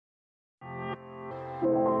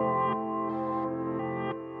What's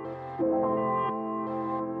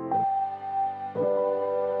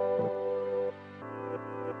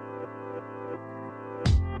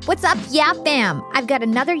up, Yap fam? I've got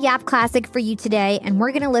another Yap Classic for you today, and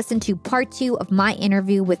we're going to listen to part 2 of my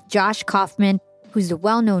interview with Josh Kaufman, who's a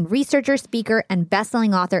well-known researcher, speaker, and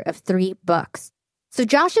best-selling author of 3 books. So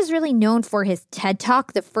Josh is really known for his TED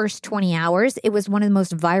Talk, The First 20 Hours. It was one of the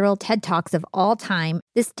most viral TED Talks of all time.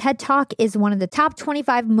 This TED Talk is one of the top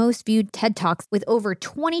 25 most viewed TED Talks with over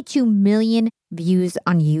 22 million views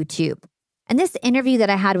on YouTube. And this interview that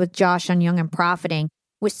I had with Josh on Young and Profiting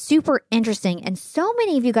was super interesting. And so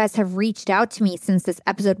many of you guys have reached out to me since this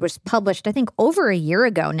episode was published, I think over a year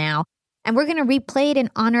ago now. And we're going to replay it in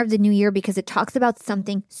honor of the new year because it talks about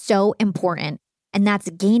something so important, and that's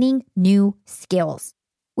gaining new skills.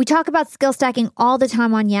 We talk about skill stacking all the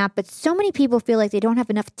time on Yap, but so many people feel like they don't have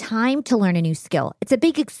enough time to learn a new skill. It's a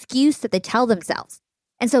big excuse that they tell themselves.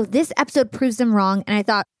 And so this episode proves them wrong. And I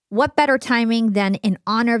thought, what better timing than in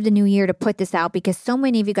honor of the new year to put this out, because so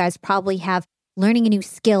many of you guys probably have learning a new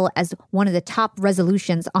skill as one of the top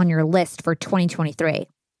resolutions on your list for 2023.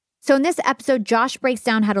 So in this episode, Josh breaks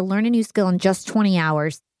down how to learn a new skill in just 20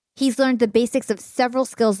 hours. He's learned the basics of several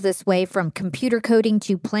skills this way, from computer coding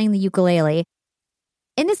to playing the ukulele.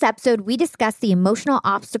 In this episode, we discuss the emotional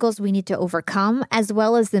obstacles we need to overcome, as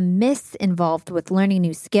well as the myths involved with learning a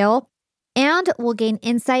new skill. And we'll gain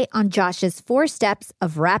insight on Josh's 4 steps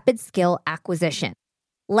of rapid skill acquisition.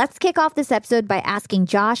 Let's kick off this episode by asking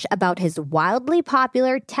Josh about his wildly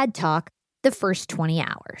popular TED Talk, The First 20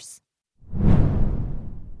 Hours.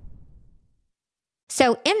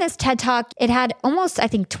 So in this TED Talk, it had almost, I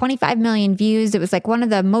think, 25 million views. It was like one of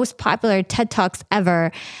the most popular TED Talks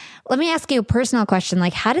ever. Let me ask you a personal question.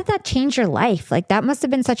 Like, how did that change your life? Like, that must have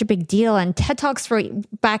been such a big deal. And TED Talks for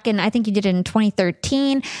back in, I think you did it in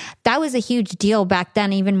 2013. That was a huge deal back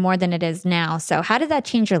then, even more than it is now. So how did that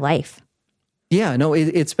change your life? Yeah, no,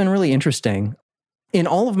 it's been really interesting. In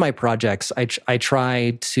all of my projects, I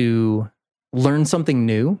try to learn something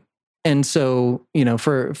new. And so,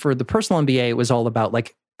 for the personal MBA, it was all about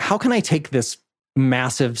like, how can I take this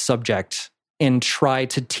massive subject and try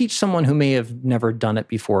to teach someone who may have never done it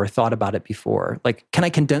before, or thought about it before? Like, can I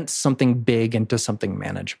condense something big into something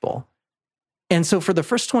manageable? And so for the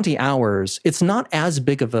first 20 hours, it's not as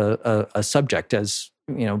big of a subject as,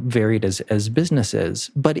 varied as business is,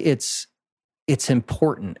 but it's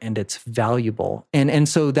important and it's valuable. And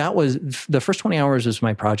so that was, the first 20 hours was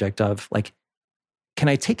my project of like, can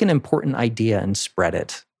I take an important idea and spread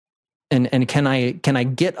it? And can I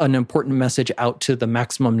get an important message out to the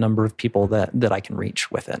maximum number of people that I can reach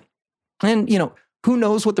with it? And, who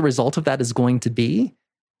knows what the result of that is going to be,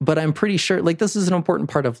 but I'm pretty sure like this is an important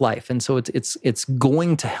part of life. And so it's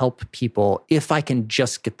going to help people if I can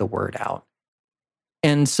just get the word out.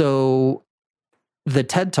 And so the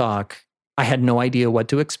TED Talk, I had no idea what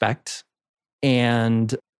to expect.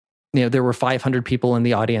 And, there were 500 people in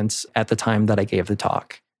the audience at the time that I gave the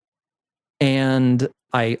talk. And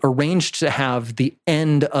I arranged to have the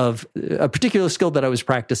end of a particular skill that I was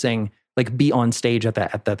practicing, like be on stage at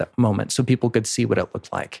that moment so people could see what it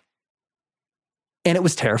looked like. And it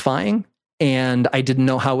was terrifying. And I didn't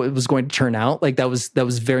know how it was going to turn out. Like that was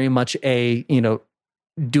very much a,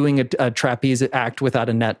 doing a trapeze act without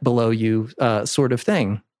a net below you sort of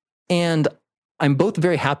thing. And I'm both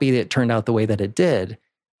very happy that it turned out the way that it did.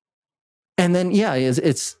 And then,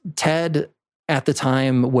 it's TED at the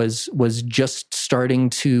time was just starting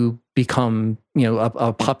to become,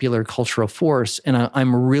 a popular cultural force. And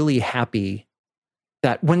I'm really happy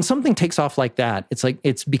that when something takes off like that,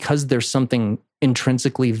 it's because there's something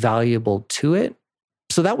intrinsically valuable to it.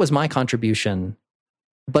 So that was my contribution.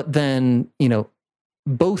 But then,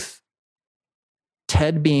 both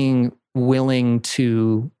TED being willing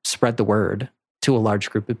to spread the word to a large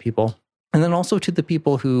group of people, and then also to the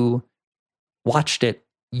people who watched it,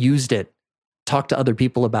 used it, talked to other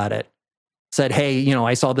people about it, said, hey,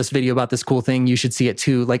 I saw this video about this cool thing, you should see it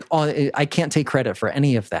too. Like, I can't take credit for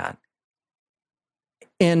any of that.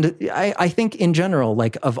 And I think in general,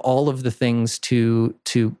 like of all of the things to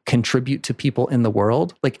contribute to people in the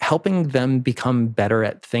world, like helping them become better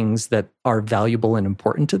at things that are valuable and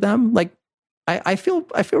important to them, like I feel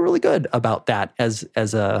really good about that as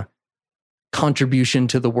a contribution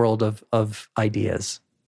to the world of ideas.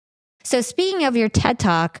 So speaking of your TED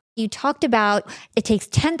Talk, you talked about it takes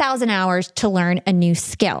 10,000 hours to learn a new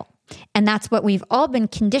skill. And that's what we've all been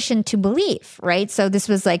conditioned to believe, right? So this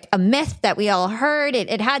was like a myth that we all heard.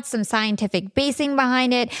 It had some scientific basing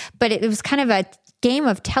behind it, but it was kind of a game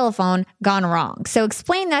of telephone gone wrong. So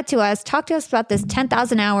explain that to us. Talk to us about this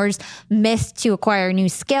 10,000 hours missed to acquire a new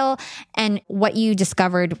skill and what you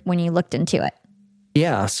discovered when you looked into it.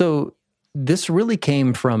 Yeah. So this really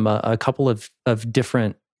came from a couple of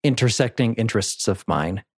different intersecting interests of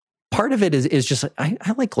mine. Part of it is just, I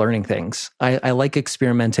like learning things. I like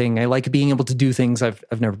experimenting. I like being able to do things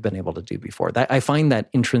I've never been able to do before. I find that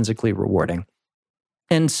intrinsically rewarding.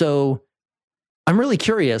 And so I'm really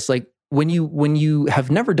curious, like when you have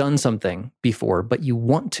never done something before, but you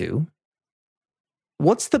want to,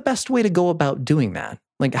 what's the best way to go about doing that?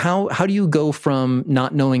 Like how do you go from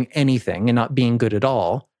not knowing anything and not being good at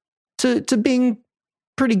all to being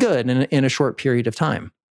pretty good in a short period of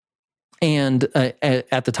time? And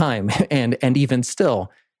at the time, and even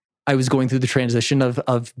still, I was going through the transition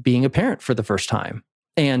of being a parent for the first time,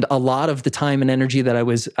 and a lot of the time and energy that I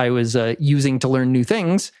was using to learn new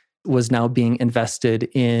things was now being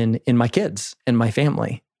invested in my kids and my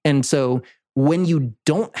family. And so, when you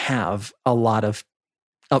don't have a lot of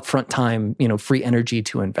upfront time, free energy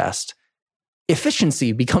to invest,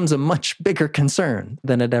 efficiency becomes a much bigger concern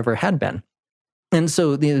than it ever had been. And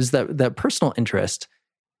so, there's that personal interest.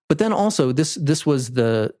 But then also, this was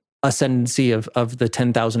the ascendancy of the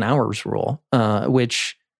 10,000 hours rule,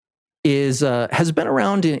 which has been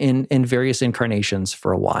around in various incarnations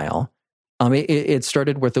for a while. It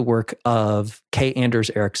started with the work of K. Anders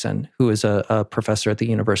Ericsson, who is a professor at the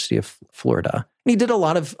University of Florida. And he did a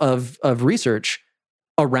lot of research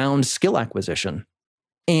around skill acquisition.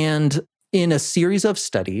 And in a series of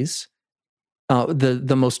studies,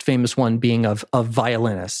 the most famous one being of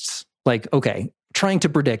violinists, like, okay, trying to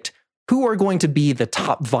predict who are going to be the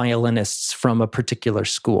top violinists from a particular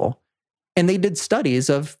school. And they did studies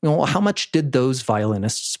of, how much did those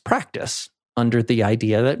violinists practice, under the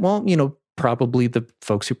idea that, probably the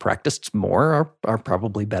folks who practiced more are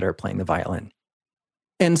probably better at playing the violin.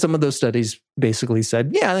 And some of those studies basically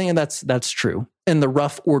said, yeah, I think that's true. And the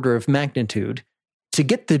rough order of magnitude to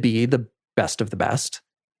get to be the best of the best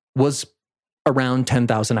was around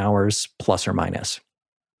 10,000 hours plus or minus.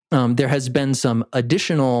 There has been some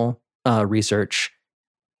additional research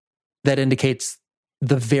that indicates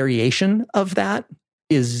the variation of that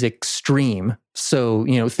is extreme. So,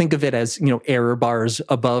 think of it as, error bars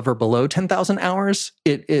above or below 10,000 hours.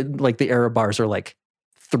 It like the error bars are like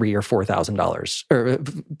 $3,000 or $4,000 or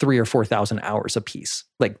 3,000 or 4,000 hours a piece.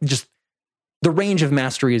 Like just the range of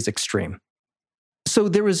mastery is extreme. So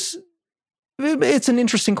it's an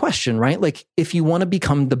interesting question, right? Like if you want to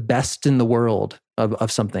become the best in the world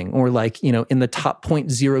of something, or like, in the top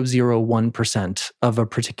 0.001% of a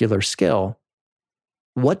particular skill,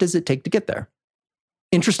 what does it take to get there?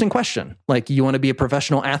 Interesting question. Like, you want to be a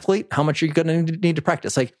professional athlete? How much are you going to need to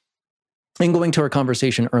practice? Like, in going to our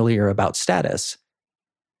conversation earlier about status,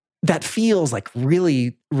 that feels like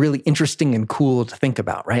really, really interesting and cool to think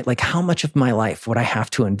about, right? Like, how much of my life would I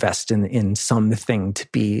have to invest in something to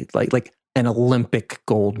be like an Olympic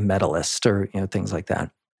gold medalist, or things like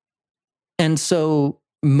that? And so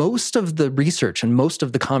most of the research and most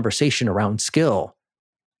of the conversation around skill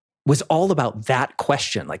was all about that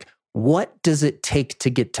question. Like, what does it take to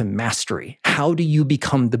get to mastery? How do you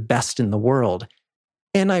become the best in the world?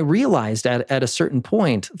 And I realized at a certain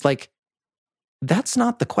point, like, that's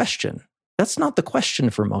not the question. That's not the question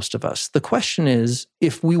for most of us. The question is,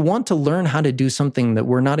 if we want to learn how to do something that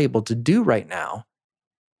we're not able to do right now,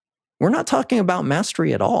 we're not talking about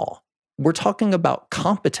mastery at all. We're talking about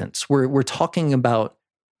competence. We're talking about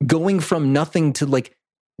going from nothing to like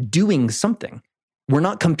doing something. We're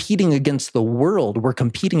not competing against the world. We're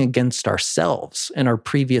competing against ourselves and our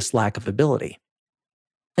previous lack of ability.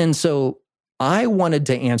 And so I wanted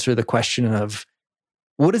to answer the question of,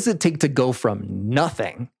 what does it take to go from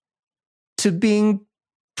nothing to being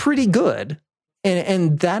pretty good?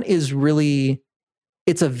 And that is really,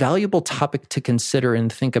 it's a valuable topic to consider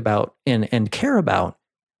and think about and care about.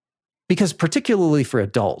 Because particularly for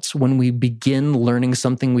adults, when we begin learning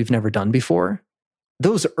something we've never done before,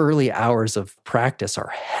 those early hours of practice are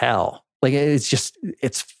hell. Like,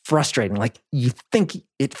 it's frustrating. Like, you think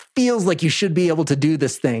it feels like you should be able to do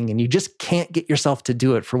this thing, and you just can't get yourself to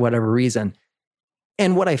do it for whatever reason.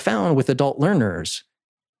 And what I found with adult learners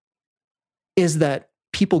is that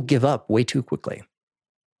people give up way too quickly.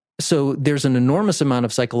 So there's an enormous amount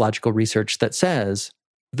of psychological research that says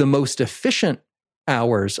the most efficient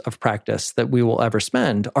hours of practice that we will ever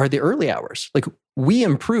spend are the early hours. Like, we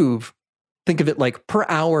improve, think of it like per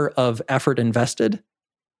hour of effort invested,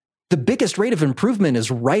 the biggest rate of improvement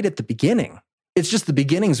is right at the beginning. It's just the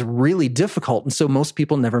beginning's really difficult, and so most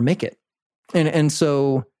people never make it. And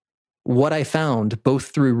so what I found,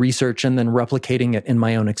 both through research and then replicating it in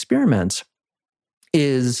my own experiments,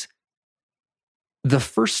 is the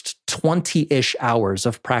first 20-ish hours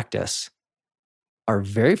of practice are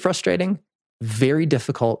very frustrating, very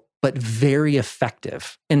difficult, but very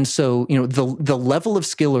effective. And so, the level of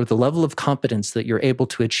skill or the level of competence that you're able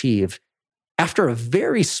to achieve after a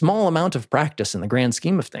very small amount of practice in the grand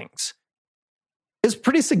scheme of things is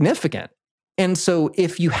pretty significant. And so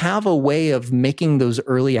if you have a way of making those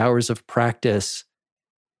early hours of practice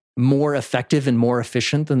more effective and more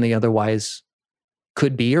efficient than they otherwise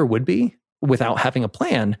could be or would be without having a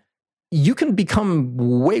plan, you can become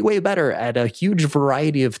way, way better at a huge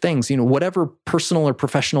variety of things, whatever personal or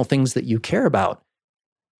professional things that you care about.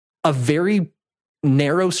 A very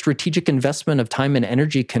narrow strategic investment of time and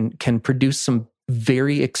energy can produce some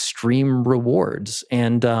very extreme rewards.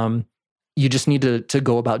 And you just need to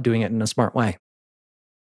go about doing it in a smart way.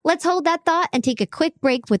 Let's hold that thought and take a quick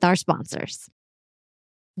break with our sponsors.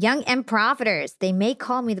 Young and Profiters, they may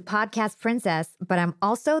call me the podcast princess, but I'm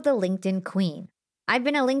also the LinkedIn queen. I've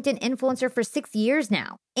been a LinkedIn influencer for 6 years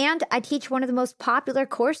now, and I teach one of the most popular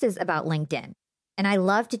courses about LinkedIn. And I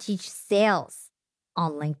love to teach sales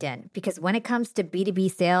on LinkedIn because when it comes to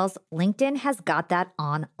B2B sales, LinkedIn has got that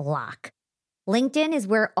on lock. LinkedIn is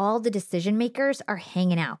where all the decision makers are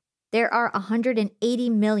hanging out. There are 180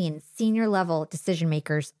 million senior level decision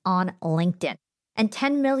makers on LinkedIn and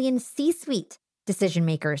 10 million C-suite decision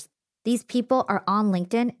makers. These people are on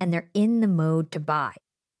LinkedIn and they're in the mode to buy.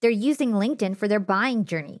 They're using LinkedIn for their buying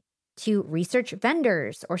journey, to research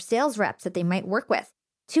vendors or sales reps that they might work with,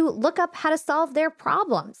 to look up how to solve their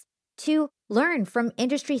problems, to learn from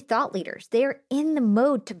industry thought leaders. They are in the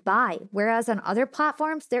mode to buy, whereas on other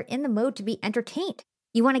platforms, they're in the mode to be entertained.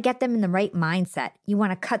 You want to get them in the right mindset. You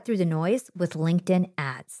want to cut through the noise with LinkedIn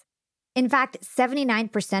ads. In fact,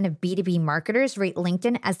 79% of B2B marketers rate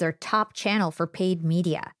LinkedIn as their top channel for paid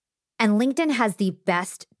media. And LinkedIn has the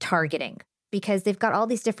best targeting because they've got all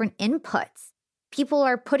these different inputs. People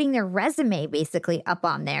are putting their resume basically up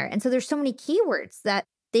on there. And so there's so many keywords that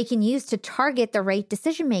they can use to target the right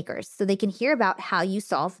decision makers so they can hear about how you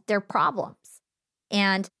solve their problems.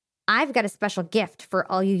 And I've got a special gift for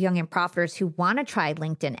all you young and profiters who want to try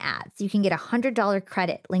LinkedIn ads. You can get a $100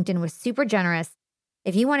 credit. LinkedIn was super generous.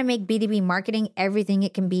 If you want to make B2B marketing everything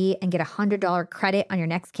it can be and get a $100 credit on your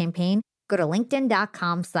next campaign, go to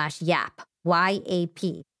linkedin.com/YAP,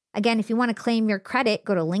 YAP. Again, if you want to claim your credit,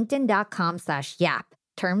 go to linkedin.com/YAP.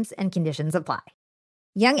 Terms and conditions apply.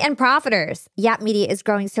 Young and Profiters, Yap Media is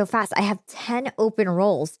growing so fast. I have 10 open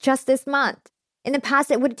roles just this month. In the past,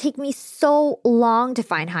 it would take me so long to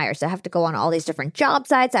find hires. I have to go on all these different job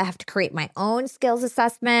sites. I have to create my own skills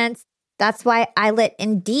assessments. That's why I let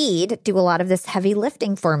Indeed do a lot of this heavy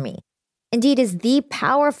lifting for me. Indeed is the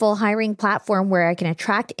powerful hiring platform where I can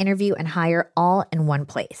attract, interview, and hire all in one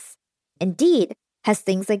place. Indeed has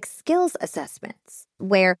things like skills assessments,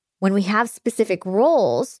 where when we have specific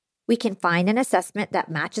roles, we can find an assessment that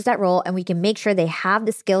matches that role and we can make sure they have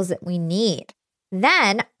the skills that we need.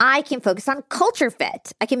 Then I can focus on culture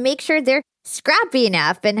fit. I can make sure they're scrappy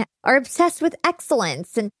enough and are obsessed with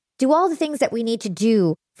excellence and do all the things that we need to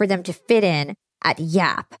do for them to fit in at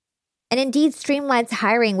Yap. And Indeed streamlines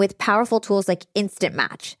hiring with powerful tools like Instant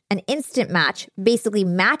Match. An Instant Match basically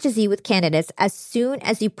matches you with candidates as soon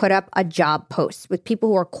as you put up a job post with people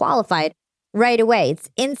who are qualified right away. It's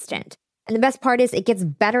instant. And the best part is it gets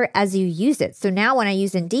better as you use it. So now when I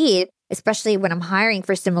use Indeed, especially when I'm hiring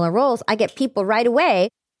for similar roles, I get people right away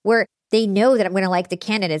where they know that I'm going to like the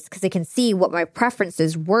candidates because they can see what my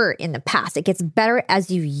preferences were in the past. It gets better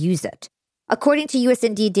as you use it. According to US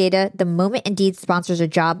Indeed data, the moment Indeed sponsors a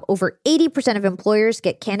job, over 80% of employers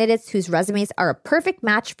get candidates whose resumes are a perfect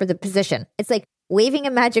match for the position. It's like waving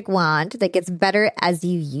a magic wand that gets better as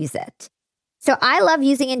you use it. So I love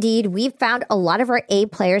using Indeed. We've found a lot of our A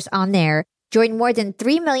players on there. Join more than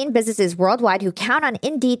 3 million businesses worldwide who count on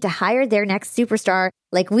Indeed to hire their next superstar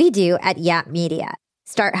like we do at Yap Media.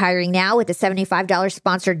 Start hiring now with a $75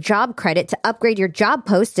 sponsored job credit to upgrade your job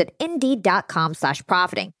post at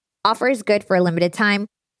Indeed.com/profiting. Offer is good for a limited time.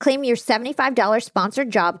 Claim your $75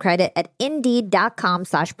 sponsored job credit at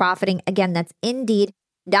Indeed.com/profiting. Again, that's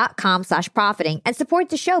Indeed.com/profiting. And support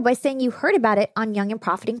the show by saying you heard about it on Young and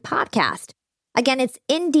Profiting Podcast. Again, it's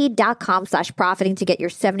Indeed.com/profiting to get your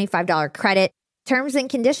 $75 credit. Terms and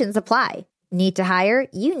conditions apply. Need to hire?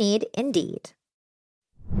 You need Indeed.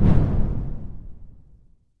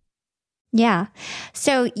 Yeah.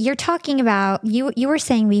 So you're talking about, you were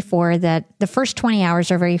saying before that the first 20 hours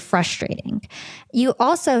are very frustrating. You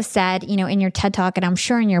also said, in your TED Talk, and I'm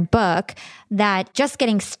sure in your book, that just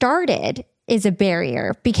getting started is a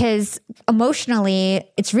barrier because emotionally,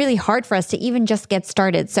 it's really hard for us to even just get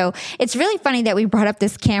started. So it's really funny that we brought up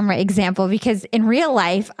this camera example because in real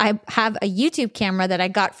life, I have a YouTube camera that I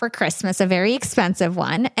got for Christmas, a very expensive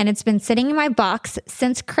one, and it's been sitting in my box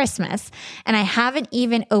since Christmas, and I haven't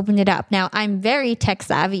even opened it up. Now, I'm very tech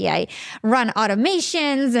savvy. I run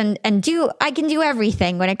automations and I can do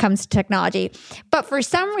everything when it comes to technology. But for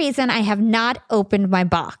some reason, I have not opened my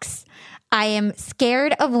box. I am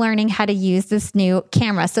scared of learning how to use this new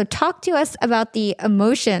camera. So talk to us about the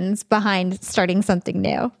emotions behind starting something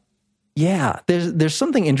new. Yeah, there's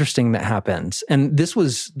something interesting that happens. And this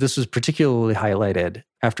was particularly highlighted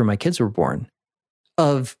after my kids were born.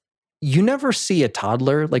 You never see a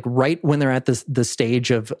toddler, like right when they're at the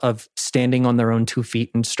stage of standing on their own 2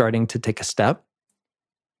 feet and starting to take a step.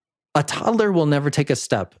 A toddler will never take a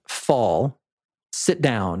step, fall, sit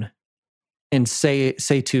down, and say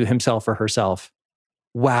to himself or herself,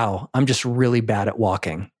 "Wow, I'm just really bad at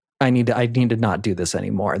walking. I need to not do this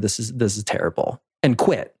anymore. This is terrible," and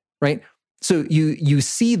quit. Right? So you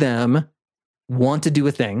see them want to do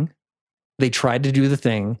a thing, they try to do the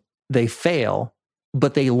thing, they fail,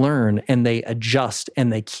 but they learn and they adjust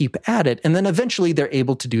and they keep at it, and then eventually they're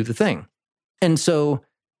able to do the thing. And so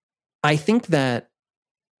I think that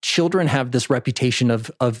children have this reputation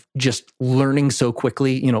of just learning so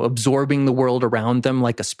quickly, absorbing the world around them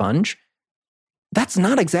like a sponge. That's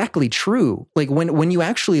not exactly true. Like when you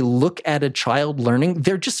actually look at a child learning,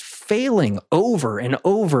 they're just failing over and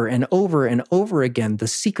over and over and over again. The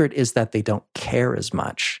secret is that they don't care as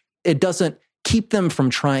much. It doesn't keep them from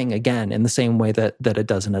trying again in the same way that it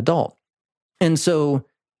does an adult. And so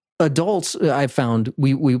adults, I've found,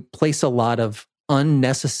 we place a lot of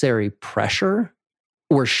unnecessary pressure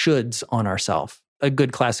or shoulds on ourselves. A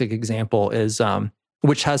good classic example is,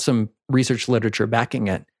 which has some research literature backing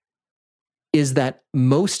it, is that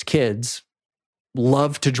most kids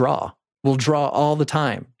love to draw, will draw all the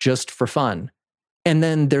time just for fun. And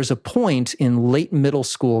then there's a point in late middle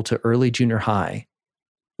school to early junior high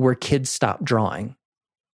where kids stop drawing.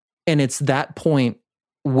 And it's that point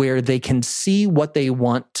where they can see what they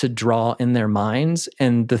want to draw in their minds,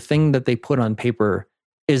 and the thing that they put on paper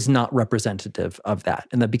is not representative of that.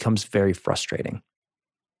 And that becomes very frustrating.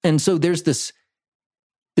 And so there's this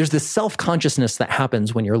self-consciousness that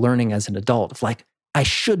happens when you're learning as an adult of like, I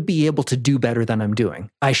should be able to do better than I'm doing.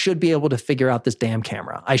 I should be able to figure out this damn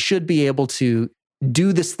camera. I should be able to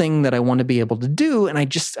do this thing that I want to be able to do, and I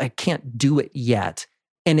can't do it yet.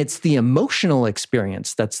 And it's the emotional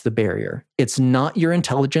experience that's the barrier. It's not your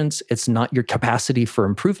intelligence. It's not your capacity for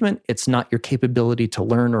improvement. It's not your capability to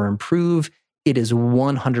learn or improve. It is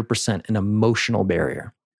 100% an emotional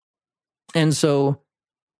barrier. And so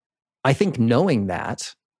I think knowing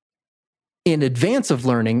that in advance of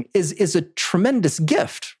learning is a tremendous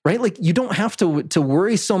gift, right? Like you don't have to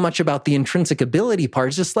worry so much about the intrinsic ability part.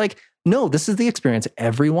 It's just like, no, this is the experience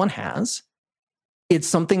everyone has. It's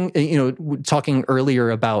something, talking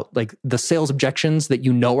earlier about like the sales objections that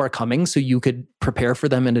are coming so you could prepare for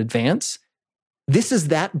them in advance. This is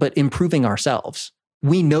that, but improving ourselves.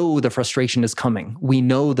 We know the frustration is coming. We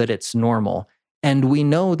know that it's normal. And we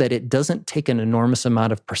know that it doesn't take an enormous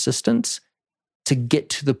amount of persistence to get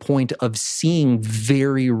to the point of seeing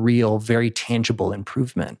very real, very tangible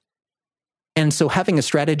improvement. And so having a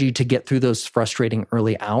strategy to get through those frustrating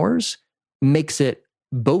early hours makes it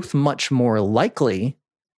both much more likely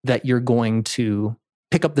that you're going to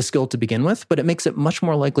pick up the skill to begin with, but it makes it much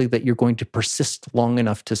more likely that you're going to persist long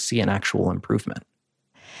enough to see an actual improvement.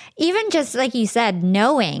 Even just like you said,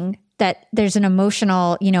 knowing that there's an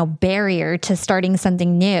emotional, barrier to starting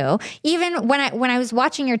something new. Even when I was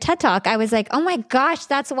watching your TED Talk, I was like, oh my gosh,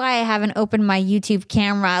 that's why I haven't opened my YouTube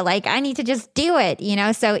camera. Like I need to just do it,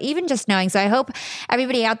 So even just knowing. So I hope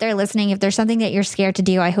everybody out there listening, if there's something that you're scared to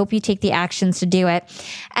do, I hope you take the actions to do it.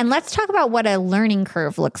 And let's talk about what a learning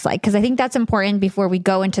curve looks like, because I think that's important before we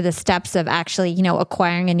go into the steps of actually,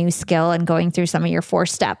 acquiring a new skill and going through some of your 4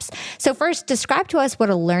 steps. So first, describe to us what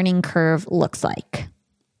a learning curve looks like.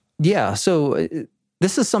 Yeah, so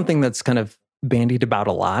this is something that's kind of bandied about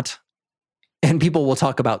a lot. And people will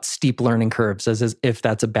talk about steep learning curves as if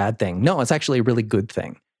that's a bad thing. No, it's actually a really good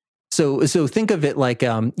thing. So think of it like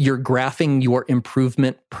you're graphing your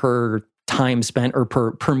improvement per time spent or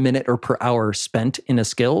per minute or per hour spent in a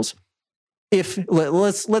skills. If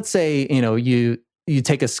let's say, you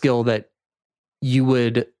take a skill that you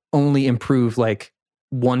would only improve like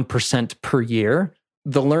 1% per year,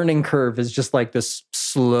 the learning curve is just like this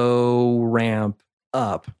slow ramp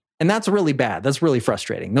up. And that's really bad. That's really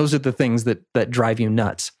frustrating. Those are the things that drive you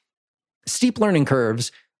nuts. Steep learning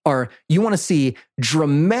curves are, you want to see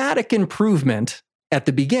dramatic improvement at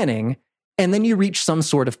the beginning, And then you reach some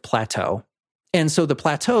sort of plateau. And so the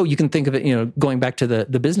plateau, you can think of it, going back to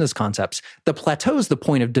the business concepts, the plateau is the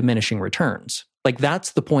point of diminishing returns. Like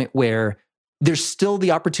that's the point where there's still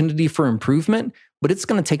the opportunity for improvement, but it's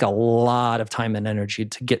going to take a lot of time and energy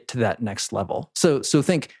to get to that next level. So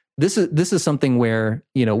think this is something where,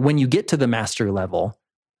 when you get to the master level,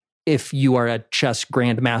 if you are a chess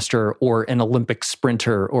grandmaster or an Olympic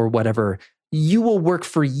sprinter or whatever, you will work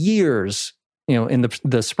for years, in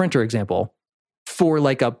the sprinter example, for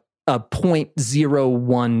like a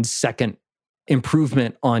 0.01 second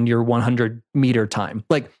improvement on your 100-meter time.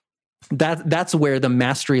 Like that's where the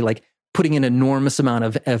mastery, like putting an enormous amount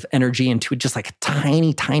of energy into just like a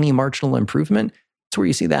tiny, tiny marginal improvement, that's where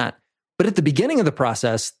you see that. But at the beginning of the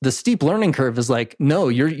process, the steep learning curve is like, no,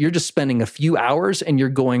 you're just spending a few hours and you're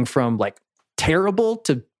going from like terrible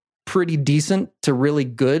to pretty decent to really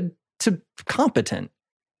good to competent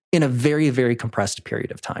in a very, very compressed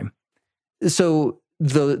period of time. So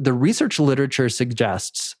the research literature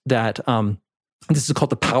suggests that this is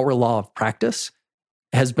called the power law of practice,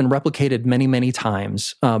 has been replicated many, many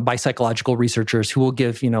times by psychological researchers who will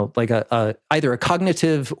give, like either a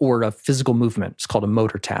cognitive or a physical movement. It's called a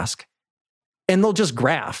motor task. And they'll just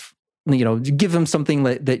graph, give them something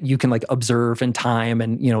that you can like observe in time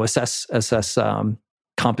and, assess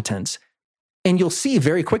competence. And you'll see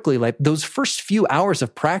very quickly, like those first few hours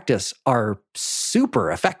of practice are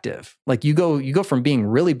super effective. Like you go from being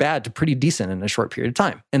really bad to pretty decent in a short period of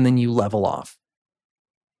time, and then you level off.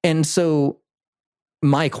 And so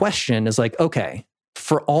my question is like, okay,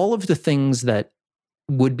 for all of the things that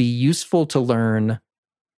would be useful to learn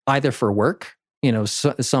either for work,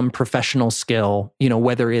 some professional skill,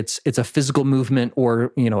 whether it's a physical movement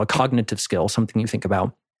or, a cognitive skill, something you think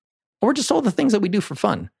about, or just all the things that we do for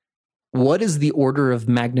fun. What is the order of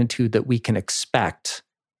magnitude that we can expect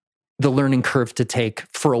the learning curve to take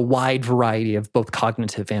for a wide variety of both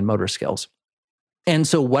cognitive and motor skills? And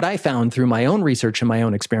so what I found through my own research and my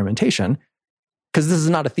own experimentation, because this is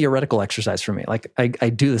not a theoretical exercise for me, like I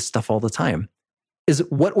do this stuff all the time, is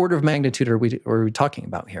what order of magnitude are we talking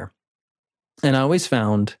about here? And I always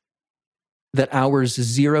found that hours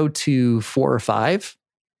 0 to 4 or 5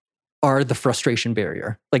 are the frustration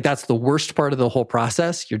barrier. Like that's the worst part of the whole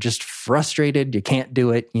process. You're just frustrated. You can't do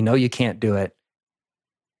it. You can't do it.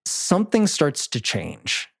 Something starts to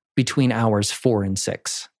change between hours 4 and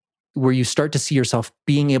 6, where you start to see yourself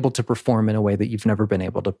being able to perform in a way that you've never been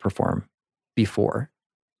able to perform before.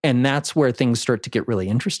 And that's where things start to get really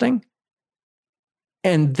interesting.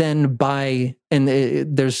 And then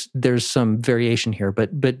there's some variation here,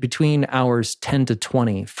 but between hours 10 to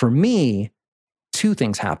 20, for me, 2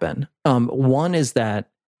 things happen. One is that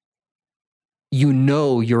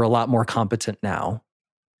you're a lot more competent now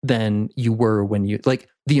than you were when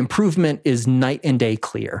the improvement is night and day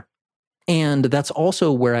clear. And that's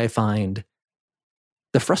also where I find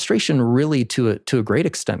the frustration really to a great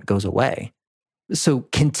extent goes away. So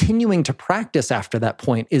continuing to practice after that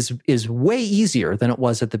point is way easier than it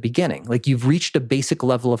was at the beginning. Like you've reached a basic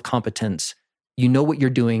level of competence. You know what you're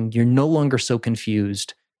doing. You're no longer so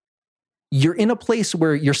confused. You're in a place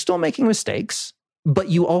where you're still making mistakes, but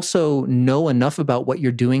you also know enough about what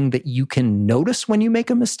you're doing that you can notice when you make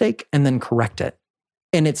a mistake and then correct it.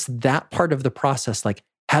 And it's that part of the process, like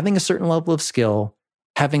having a certain level of skill,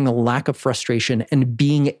 having the lack of frustration, and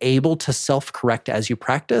being able to self-correct as you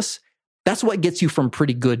practice. That's what gets you from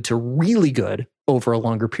pretty good to really good over a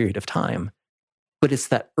longer period of time. But it's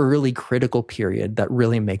that early critical period that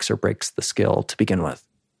really makes or breaks the skill to begin with.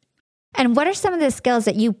 And what are some of the skills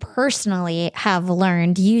that you personally have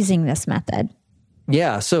learned using this method?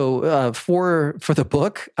 Yeah, so for the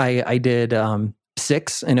book, I did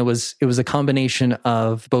 6, and it was a combination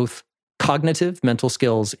of both cognitive mental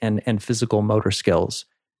skills and physical motor skills.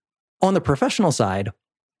 On the professional side,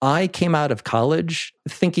 I came out of college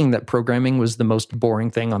thinking that programming was the most boring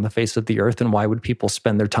thing on the face of the earth, and why would people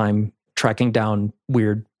spend their time tracking down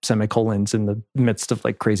weird semicolons in the midst of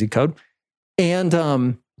like crazy code?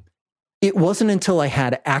 And it wasn't until I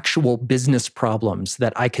had actual business problems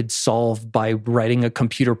that I could solve by writing a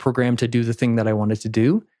computer program to do the thing that I wanted to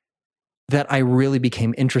do that I really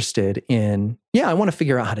became interested in, I want to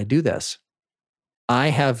figure out how to do this. I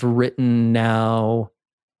have written now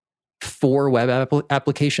 4 web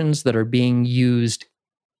applications that are being used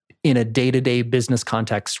in a day-to-day business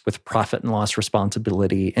context with profit and loss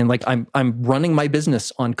responsibility. And like I'm running my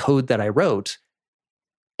business on code that I wrote,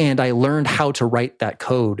 and I learned how to write that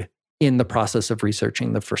code in the process of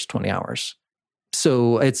researching the first 20 hours.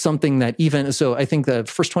 So it's something that I think the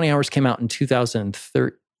first 20 hours came out in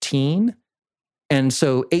 2013. And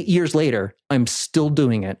so 8 years later, I'm still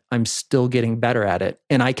doing it. I'm still getting better at it.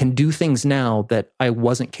 And I can do things now that I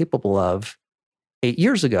wasn't capable of 8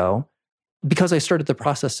 years ago because I started the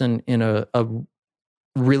process in a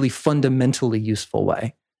really fundamentally useful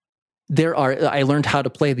way. I learned how to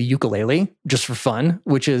play the ukulele just for fun,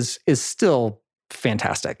 which is still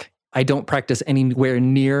fantastic. I don't practice anywhere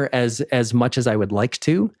near as much as I would like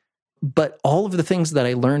to, but all of the things that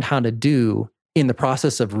I learned how to do in the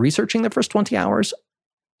process of researching the first 20 hours,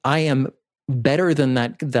 I am better than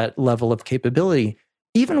that level of capability,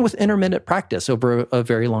 even with intermittent practice over a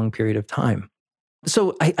very long period of time.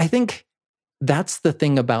 So I think that's the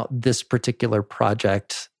thing about this particular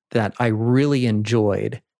project that I really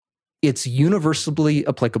enjoyed. It's universally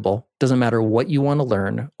applicable. Doesn't matter what you want to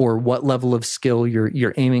learn or what level of skill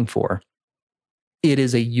you're aiming for. It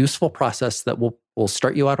is a useful process that will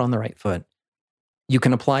start you out on the right foot. You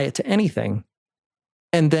can apply it to anything.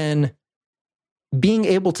 And then being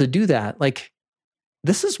able to do that, like,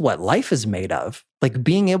 this is what life is made of. Like,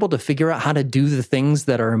 being able to figure out how to do the things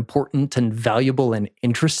that are important and valuable and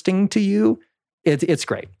interesting to you, it's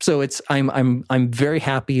great. So I'm very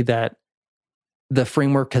happy that the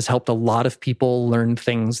framework has helped a lot of people learn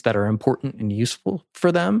things that are important and useful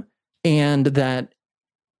for them, and that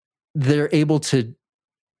they're able to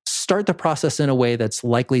start the process in a way that's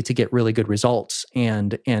likely to get really good results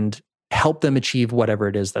and help them achieve whatever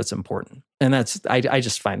it is that's important. And I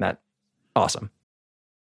just find that awesome.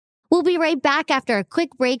 We'll be right back after a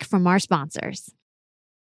quick break from our sponsors.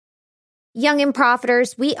 Young and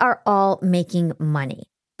profiters, we are all making money.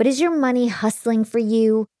 But is your money hustling for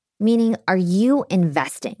you? Meaning, are you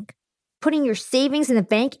investing? Putting your savings in the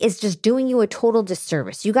bank is just doing you a total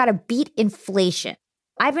disservice. You got to beat inflation.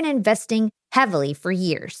 I've been investing heavily for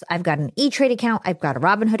years. I've got an E-Trade account. I've got a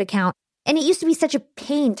Robinhood account. And it used to be such a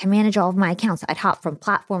pain to manage all of my accounts. I'd hop from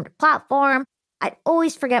platform to platform. I'd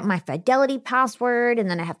always forget my Fidelity password, and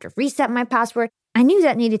then I have to reset my password. I knew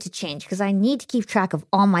that needed to change because I need to keep track of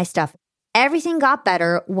all my stuff. Everything got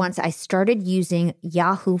better once I started using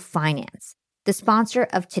Yahoo Finance, the sponsor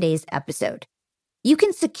of today's episode. You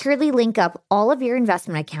can securely link up all of your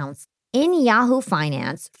investment accounts in Yahoo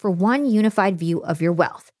Finance for one unified view of your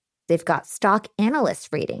wealth. They've got stock analyst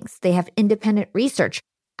ratings. They have independent research.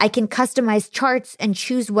 I can customize charts and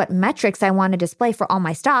choose what metrics I want to display for all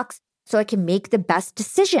my stocks so I can make the best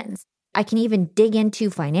decisions. I can even dig into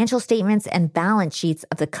financial statements and balance sheets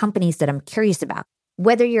of the companies that I'm curious about.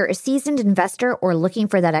 Whether you're a seasoned investor or looking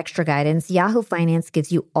for that extra guidance, Yahoo Finance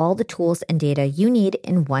gives you all the tools and data you need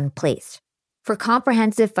in one place. For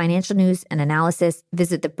comprehensive financial news and analysis,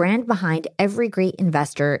 visit the brand behind every great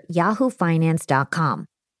investor, yahoofinance.com,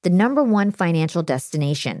 the #1 financial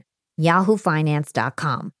destination,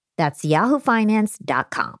 yahoofinance.com. That's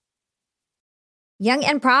yahoofinance.com. Young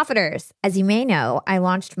and profiters, as you may know, I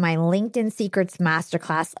launched my LinkedIn Secrets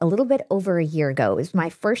Masterclass a little bit over a year ago. It was my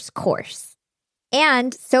first course.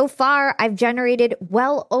 And so far, I've generated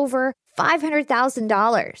well over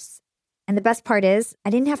 $500,000. And the best part is, I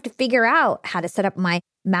didn't have to figure out how to set up my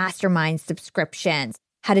mastermind subscriptions,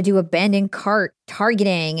 how to do abandoned cart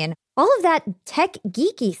targeting, and all of that tech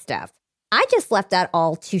geeky stuff. I just left that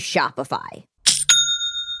all to Shopify.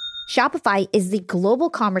 Shopify is the global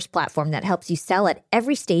commerce platform that helps you sell at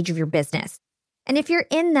every stage of your business. And if you're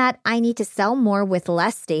in that I need to sell more with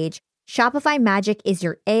less stage, Shopify Magic is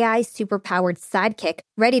your AI superpowered sidekick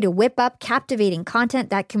ready to whip up captivating content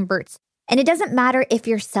that converts. And it doesn't matter if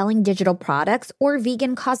you're selling digital products or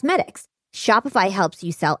vegan cosmetics. Shopify helps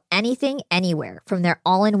you sell anything, anywhere, from their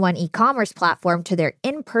all-in-one e-commerce platform to their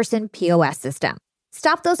in-person POS system.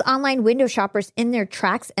 Stop those online window shoppers in their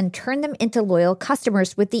tracks and turn them into loyal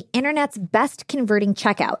customers with the internet's best converting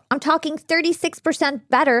checkout. I'm talking 36%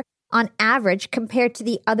 better on average compared to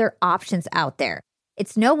the other options out there.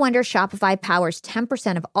 It's no wonder Shopify powers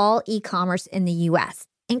 10% of all e-commerce in the US,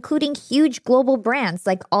 including huge global brands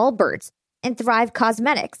like Allbirds and Thrive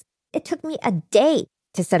Cosmetics. It took me a day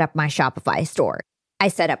to set up my Shopify store. I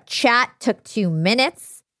set up chat, took 2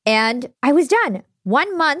 minutes, and I was done.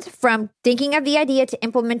 1 month from thinking of the idea to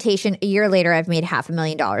implementation, a year later, I've made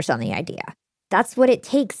 $500,000 on the idea. That's what it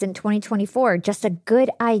takes in 2024, just a good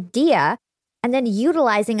idea, and then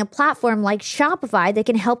utilizing a platform like Shopify that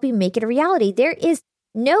can help you make it a reality. There is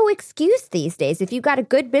no excuse these days. If you've got a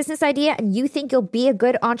good business idea and you think you'll be a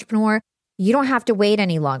good entrepreneur, you don't have to wait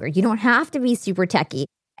any longer. You don't have to be super techie,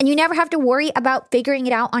 and you never have to worry about figuring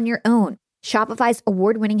it out on your own. Shopify's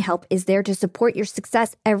award-winning help is there to support your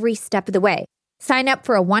success every step of the way. Sign up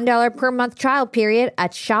for a $1 per month trial period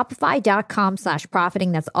at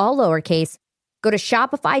shopify.com/profiting. That's all lowercase. Go to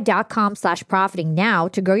shopify.com/profiting now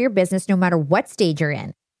to grow your business no matter what stage you're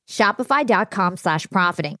in.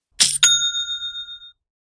 Shopify.com/profiting.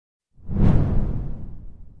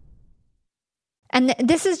 And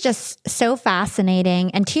this is just so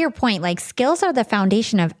fascinating. And to your point, like skills are the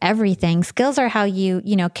foundation of everything. Skills are how you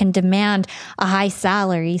can demand a high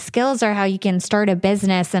salary. Skills are how you can start a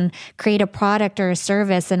business and create a product or a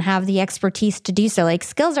service and have the expertise to do so. Like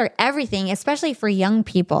skills are everything, especially for young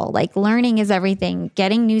people. Like learning is everything,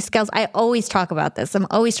 getting new skills. I always talk about this. I'm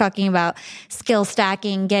always talking about skill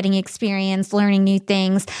stacking, getting experience, learning new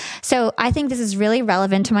things. So I think this is really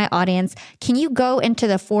relevant to my audience. Can you go into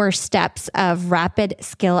the 4 steps of rapid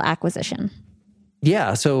skill acquisition?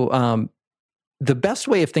 Yeah. So the best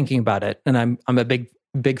way of thinking about it, and I'm a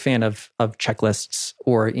big fan of checklists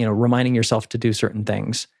or reminding yourself to do certain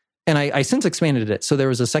things. And I since expanded it. So there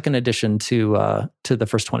was a second edition to the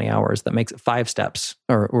first 20 hours that makes it 5 steps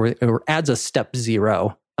or adds a step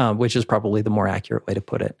 0, which is probably the more accurate way to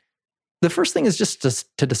put it. The first thing is just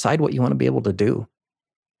to decide what you want to be able to do.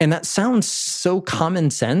 And that sounds so common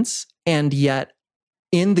sense, and yet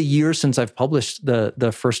in the years since I've published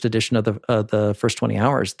the first edition of the first 20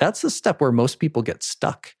 hours, that's the step where most people get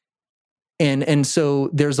stuck. And so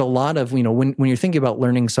there's a lot of, when you're thinking about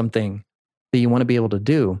learning something that you want to be able to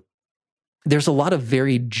do, there's a lot of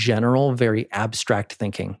very general, very abstract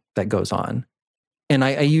thinking that goes on. And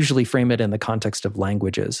I usually frame it in the context of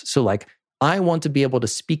languages. So like, I want to be able to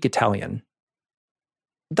speak Italian.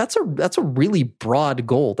 That's a really broad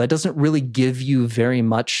goal. That doesn't really give you very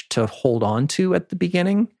much to hold on to at the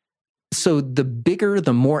beginning. So the bigger,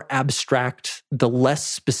 the more abstract, the less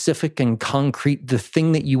specific and concrete the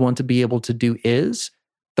thing that you want to be able to do is,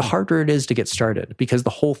 the harder it is to get started because the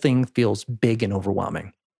whole thing feels big and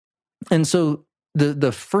overwhelming. And so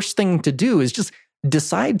the first thing to do is just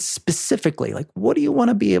decide specifically, like, what do you want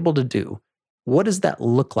to be able to do? What does that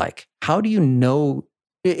look like? How do you know?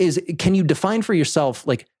 Can you define for yourself,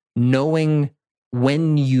 like, knowing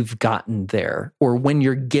when you've gotten there or when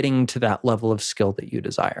you're getting to that level of skill that you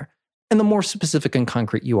desire? And the more specific and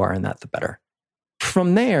concrete you are in that, the better.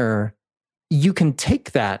 From there, you can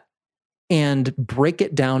take that and break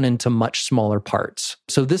it down into much smaller parts.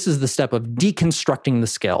 So this is the step of deconstructing the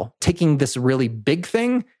skill, taking this really big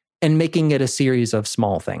thing and making it a series of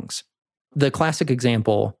small things. The classic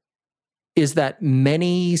example is that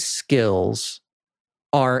many skills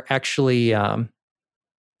are actually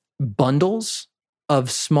bundles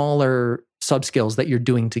of smaller subskills that you're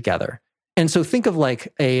doing together. And so think of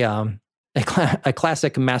like a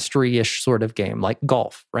classic mastery-ish sort of game, like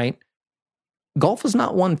golf, right? Golf is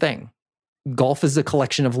not one thing. Golf is a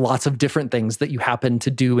collection of lots of different things that you happen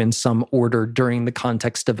to do in some order during the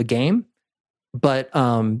context of a game. But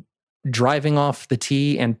driving off the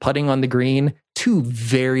tee and putting on the green, 2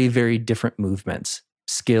 very, very different movements,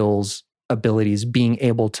 skills, abilities, being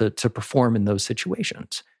able to perform in those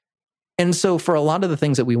situations. And so for a lot of the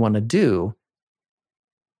things that we want to do,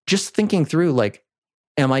 just thinking through, like,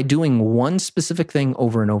 am I doing one specific thing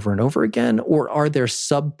over and over and over again? Or are there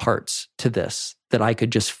subparts to this that I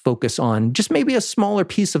could just focus on, just maybe a smaller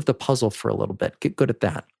piece of the puzzle for a little bit, get good at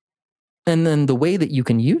that. And then the way that you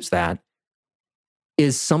can use that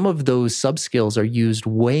is some of those subskills are used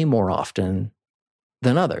way more often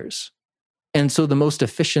than others. And so the most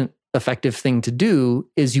efficient, effective thing to do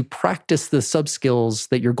is you practice the subskills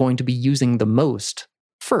that you're going to be using the most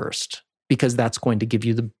first, because that's going to give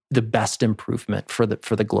you the best improvement for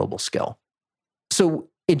the global skill. So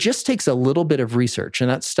it just takes a little bit of research, and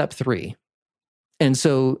that's step 3. And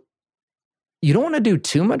so you don't want to do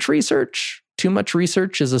too much research. Too much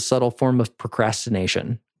research is a subtle form of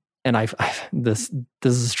procrastination. And this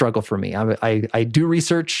is a struggle for me. I do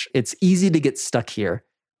research. It's easy to get stuck here.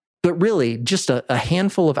 But really, just a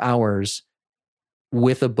handful of hours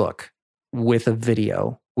with a book, with a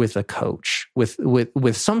video, with a coach,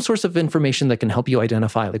 with some source of information that can help you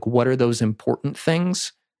identify, like, what are those important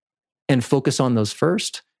things and focus on those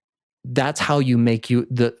first. That's how you make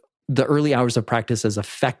the early hours of practice as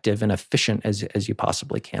effective and efficient as you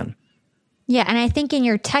possibly can. Yeah. And I think in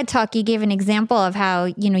your TED Talk, you gave an example of how,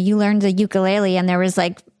 you learned the ukulele and there was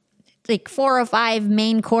like 4 or 5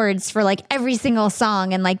 main chords for like every single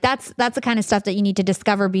song. And like, that's the kind of stuff that you need to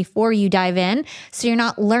discover before you dive in. So you're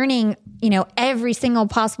not learning, every single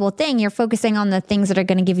possible thing. You're focusing on the things that are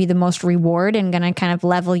going to give you the most reward and going to kind of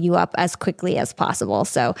level you up as quickly as possible.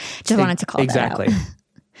 So just wanted to call that out. Exactly.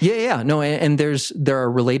 Yeah. No, and there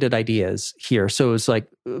are related ideas here. So it's like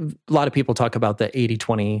a lot of people talk about the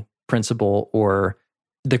 80-20 principle or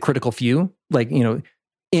the critical few. Like,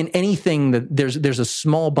 in anything that there's a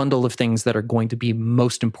small bundle of things that are going to be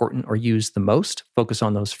most important or used the most, focus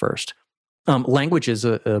on those first. Language is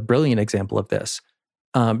a brilliant example of this.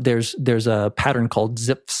 There's a pattern called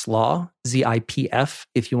Zipf's law, ZIPF,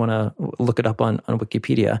 if you want to look it up on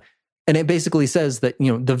Wikipedia. And it basically says that,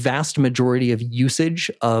 the vast majority of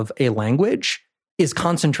usage of a language is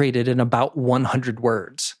concentrated in about 100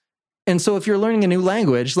 words. And so if you're learning a new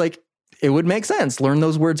language, it would make sense. Learn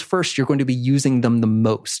those words first. You're going to be using them the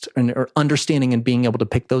most, or understanding and being able to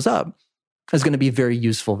pick those up is going to be very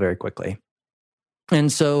useful very quickly.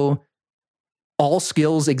 And so all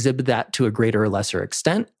skills exhibit that to a greater or lesser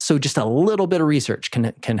extent. So just a little bit of research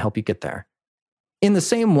can help you get there. In the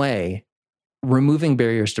same way, removing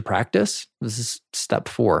barriers to practice, this is step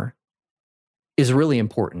 4, is really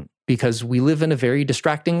important because we live in a very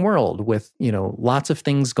distracting world with, lots of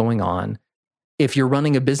things going on. If you're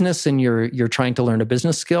running a business and you're trying to learn a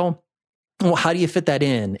business skill, well, how do you fit that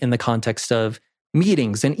in the context of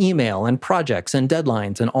meetings and email and projects and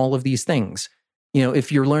deadlines and all of these things?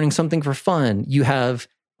 If you're learning something for fun, you have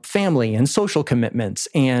family and social commitments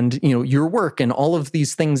and, your work and all of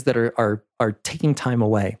these things that are taking time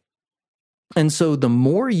away. And so the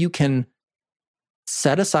more you can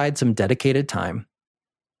set aside some dedicated time,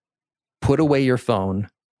 put away your phone,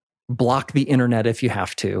 block the internet if you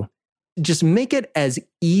have to, just make it as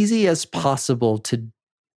easy as possible to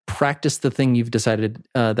practice the thing you've decided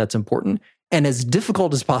that's important, and as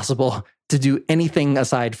difficult as possible to do anything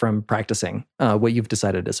aside from practicing what you've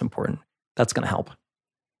decided is important. That's going to help.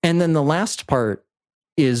 And then the last part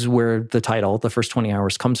is where the title, The First 20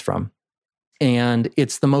 Hours, comes from. And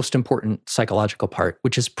it's the most important psychological part,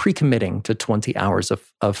 which is pre-committing to 20 hours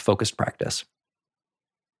of focused practice.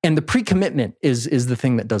 And the pre-commitment is the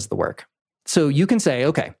thing that does the work. So you can say,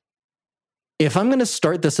 okay, if I'm going to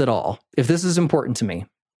start this at all, if this is important to me,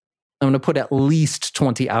 I'm going to put at least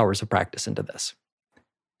 20 hours of practice into this.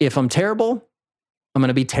 If I'm terrible, I'm going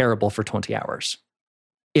to be terrible for 20 hours.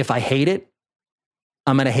 If I hate it,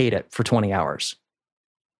 I'm going to hate it for 20 hours.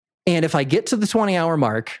 And if I get to the 20-hour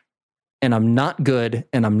mark and I'm not good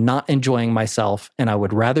and I'm not enjoying myself and I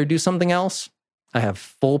would rather do something else, I have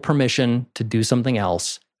full permission to do something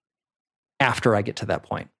else after I get to that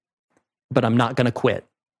point. But I'm not going to quit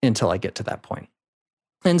until I get to that point.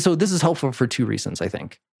 And so this is helpful for 2 reasons, I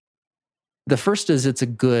think. The first is it's a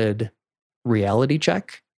good reality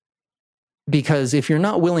check, because if you're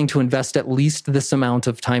not willing to invest at least this amount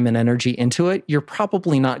of time and energy into it, you're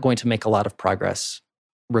probably not going to make a lot of progress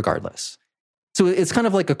regardless. So it's kind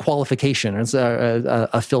of like a qualification. It's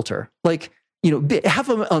a filter. Have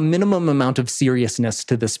a minimum amount of seriousness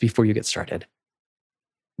to this before you get started.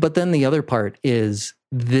 But then the other part is,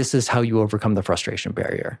 this is how you overcome the frustration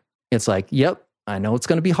barrier. It's like, yep, I know it's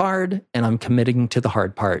going to be hard, and I'm committing to the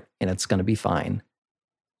hard part, and it's going to be fine.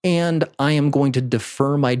 And I am going to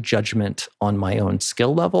defer my judgment on my own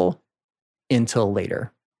skill level until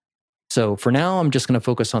later. So for now, I'm just going to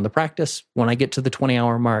focus on the practice. When I get to the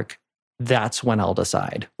 20-hour mark, that's when I'll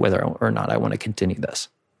decide whether or not I want to continue this.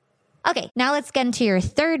 Okay, now let's get into your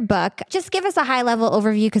third book. Just give us a high-level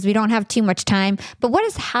overview because we don't have too much time. But what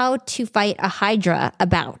is How to Fight a Hydra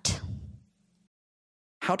about?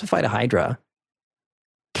 How to Fight a Hydra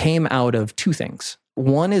came out of 2 things.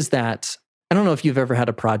 One is that, I don't know if you've ever had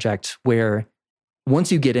a project where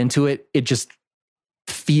once you get into it, it just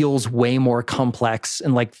feels way more complex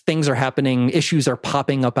and like things are happening, issues are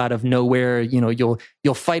popping up out of nowhere. You'll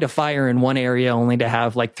fight a fire in one area only to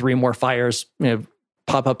have like 3 more fires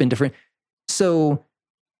pop up in different. So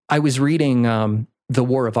I was reading The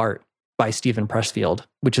War of Art by Stephen Pressfield,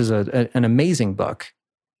 which is an amazing book.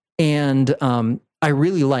 And I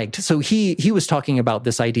really liked, so he was talking about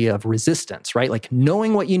this idea of resistance, right? Like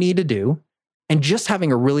knowing what you need to do and just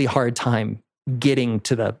having a really hard time getting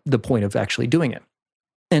to the point of actually doing it.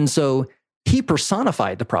 And so he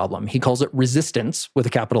personified the problem. He calls it resistance with a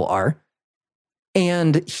capital R.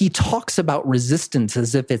 And he talks about resistance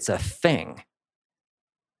as if it's a thing.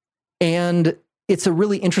 And it's a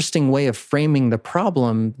really interesting way of framing the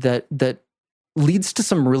problem that leads to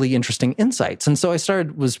some really interesting insights. And so I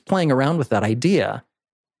was playing around with that idea.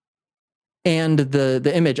 And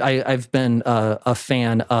the image, I've been a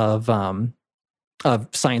fan of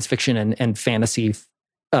science fiction and fantasy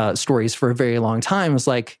stories for a very long time. It's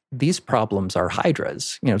like, these problems are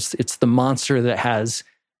hydras. It's the monster that has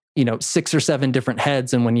 6 or 7 different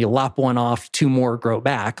heads, and when you lop one off, 2 more grow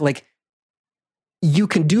back. Like, you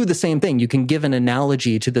can do the same thing. You can give an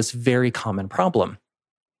analogy to this very common problem.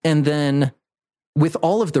 And then with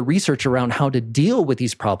all of the research around how to deal with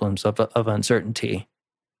these problems of uncertainty,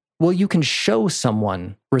 well, you can show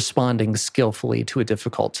someone responding skillfully to a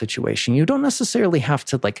difficult situation. You don't necessarily have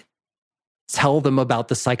to tell them about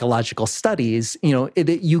the psychological studies.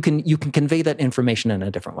 You can convey that information in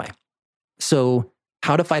a different way. So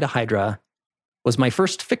How to Fight a Hydra was my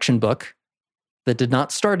first fiction book that did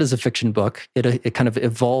not start as a fiction book. It kind of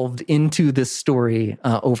evolved into this story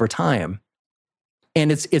over time.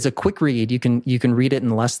 And it's a quick read. You can read it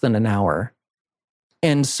in less than an hour.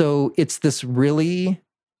 And so it's this really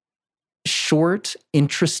short,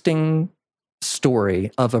 interesting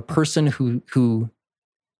story of a person who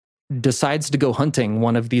decides to go hunting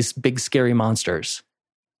one of these big, scary monsters,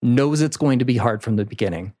 knows it's going to be hard from the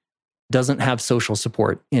beginning, doesn't have social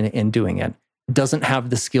support in doing it, doesn't have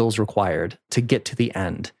the skills required to get to the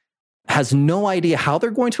end, has no idea how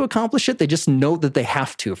they're going to accomplish it. They just know that they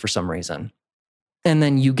have to for some reason. And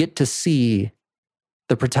then you get to see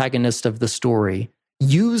the protagonist of the story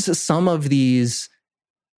use some of these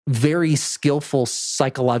very skillful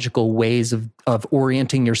psychological ways of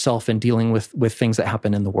orienting yourself and dealing with things that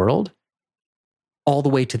happen in the world, all the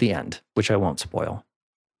way to the end, which I won't spoil.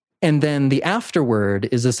 And then the afterword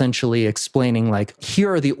is essentially explaining, like,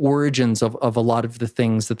 here are the origins of a lot of the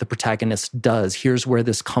things that the protagonist does. Here's where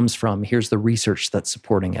this comes from. Here's the research that's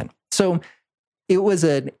supporting it. So it was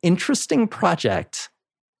an interesting project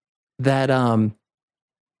that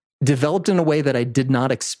developed in a way that I did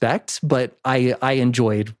not expect, but I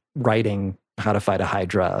enjoyed writing How to Fight a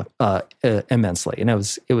Hydra immensely. And it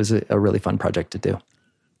was a really fun project to do.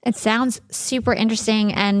 It sounds super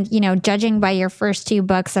interesting. And, judging by your first two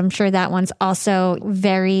books, I'm sure that one's also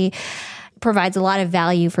provides a lot of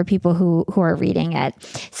value for people who are reading it.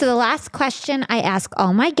 So the last question I ask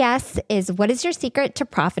all my guests is, what is your secret to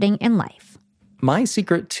profiting in life? My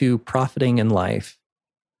secret to profiting in life,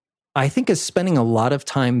 I think, is spending a lot of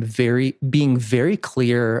time being very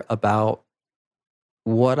clear about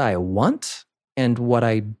what I want and what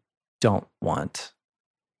I don't want.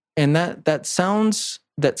 And that sounds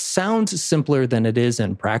simpler than it is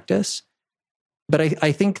in practice. But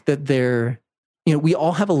I think that we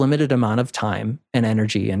all have a limited amount of time and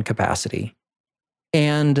energy and capacity.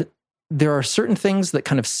 And there are certain things that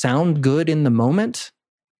kind of sound good in the moment,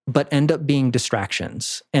 but end up being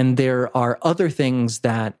distractions. And there are other things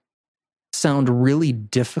that sound really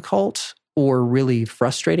difficult or really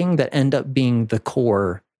frustrating that end up being the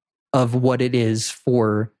core of what it is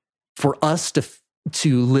for us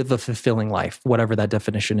to live a fulfilling life, whatever that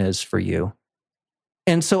definition is for you.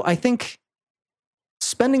 And so I think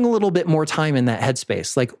spending a little bit more time in that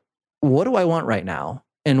headspace, like, what do I want right now?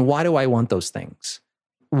 And why do I want those things?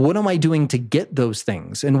 What am I doing to get those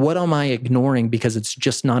things? And what am I ignoring because it's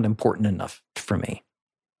just not important enough for me?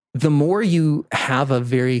 The more you have a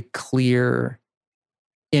very clear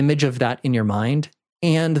image of that in your mind,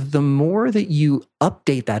 and the more that you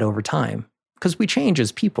update that over time, because we change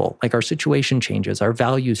as people, like our situation changes, our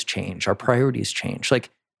values change, our priorities change. Like,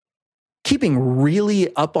 keeping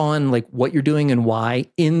really up on like what you're doing and why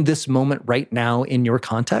in this moment right now in your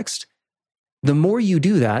context, the more you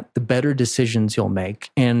do that, the better decisions you'll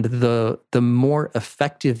make, and the more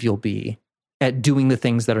effective you'll be at doing the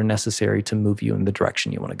things that are necessary to move you in the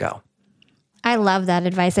direction you want to go. I love that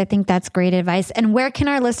advice. I think that's great advice. And where can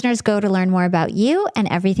our listeners go to learn more about you and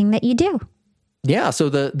everything that you do? Yeah, so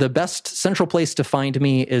the best central place to find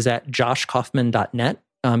me is at joshkaufman.net.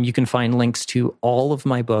 You can find links to all of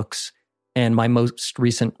my books and my most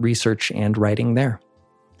recent research and writing there.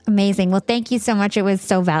 Amazing. Well, thank you so much. It was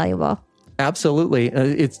so valuable. Absolutely.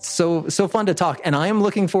 It's so fun to talk. And I am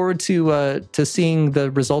looking forward to seeing the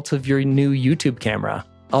results of your new YouTube camera.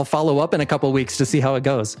 I'll follow up in a couple of weeks to see how it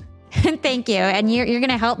goes. Thank you. And you're going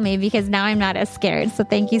to help me because now I'm not as scared. So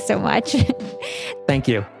thank you so much. Thank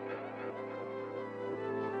you.